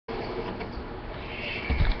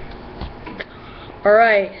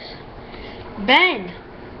Alright. Ben!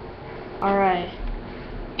 Alright.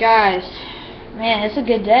 Guys. Man, it's a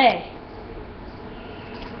good day.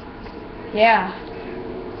 Yeah.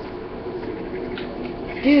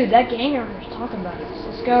 Dude, that gang member is talking about us.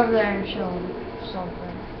 Let's go over there and show him something.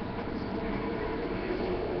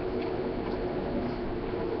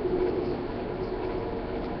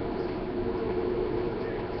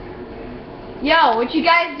 Yo, what you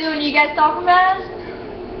guys doing? You guys talking about us?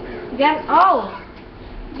 You guys,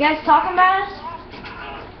 you guys talking about us?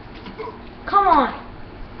 Come on.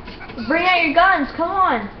 Bring out your guns, come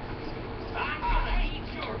on.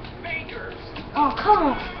 Oh, come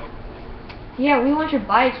on. Yeah, we want your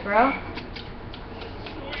bikes, bro.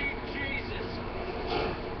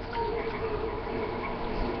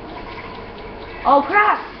 Oh,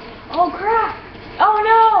 crap. Oh, crap. Oh,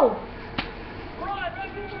 no.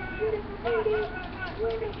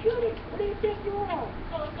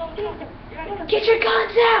 Get your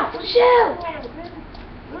guns out! Shoot!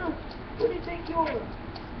 What do you think you are?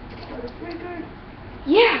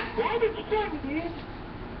 Yeah! Why did you tell me, dude?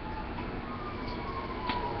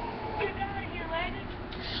 Get out of here, Landon!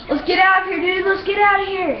 Let's get out of here, dude! Let's get out of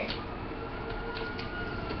here!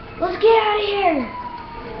 Let's get out of here!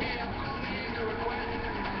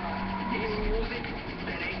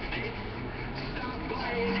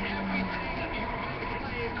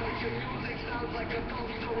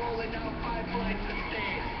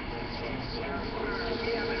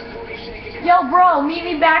 Yo, bro, meet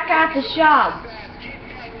me back at the shop.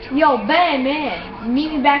 Yo, Ben, man,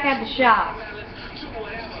 meet me back at the shop.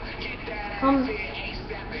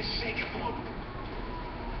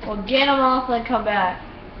 Well, get him off and come back.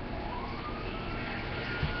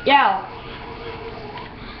 Yo.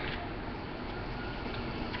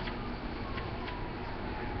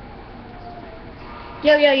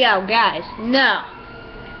 Yo, guys, no.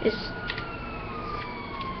 It's...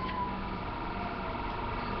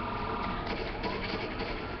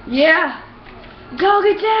 Yeah! Go,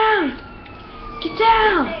 get down! Get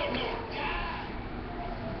down!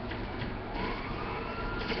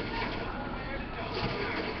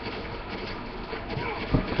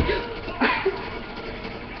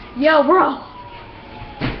 Yo, bro!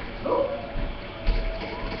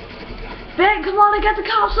 Ben, come on, I got the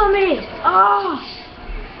cops on me!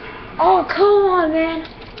 Oh, come on, man!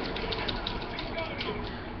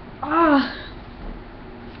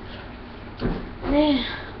 Man.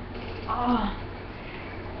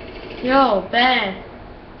 Yo, Ben.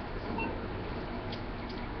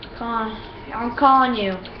 Come on. I'm calling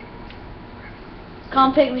you.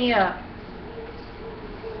 Come pick me up.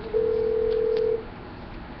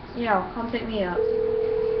 Yo, come pick me up.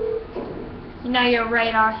 You know your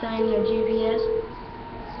radar thing, your GPS?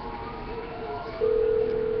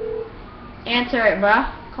 Answer it,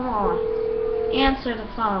 bruh. Come on. Answer the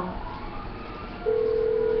phone.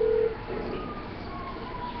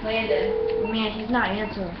 Landon. Man, he's not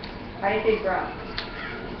answering. How do you think, bro?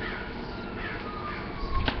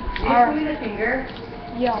 Did you give me the finger?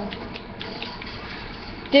 Yo.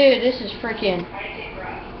 Dude, this is freaking... How do you think, bro?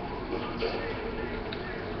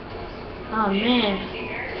 Oh, man.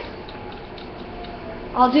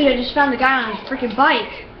 Oh, dude, I just found the guy on his freaking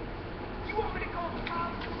bike. You want me to call the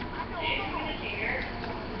cops? I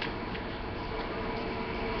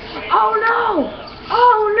know. Oh, no!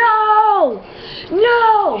 Oh, no!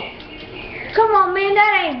 No! Come on, man,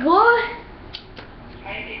 that ain't good.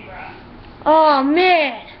 How do you think, bro? Oh,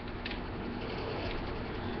 man.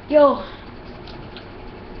 Yo.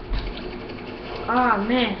 Oh,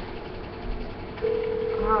 man.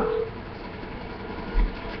 Oh.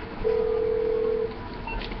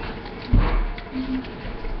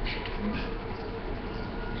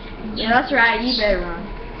 Yeah, that's right. You better run.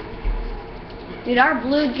 Dude, our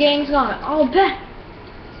blue gang's going. Oh, Ben.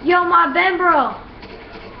 Yo, my Ben, bro.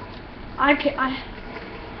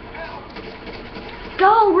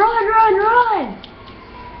 Go, run!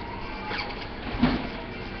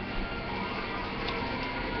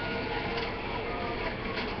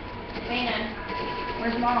 Man,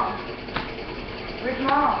 where's Mom? Where's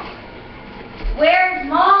Mom? Where's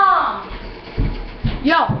Mom?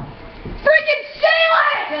 Yo, freaking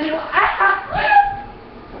sailor!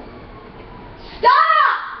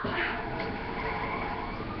 Stop!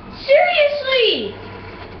 Seriously!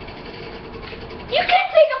 You can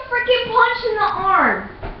take a freaking punch in the arm.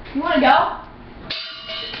 You wanna go?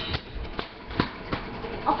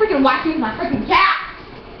 I'll freaking whack you with my freaking cat.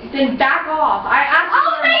 Then back off.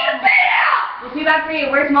 I'll make a video! We'll be back for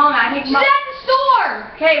you. Where's Mom? I think She's at the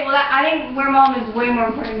store! Okay, well, I think where Mom is way more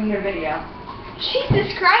important than your video.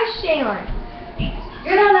 Jesus Christ, Shaylin.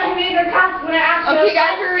 You're not letting me either, cops when I asked you. Okay,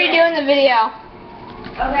 guys, we're redoing the video.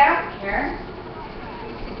 Okay, I don't care.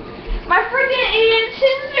 My freaking idiot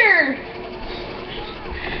scissors!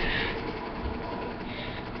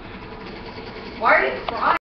 Why are you crying?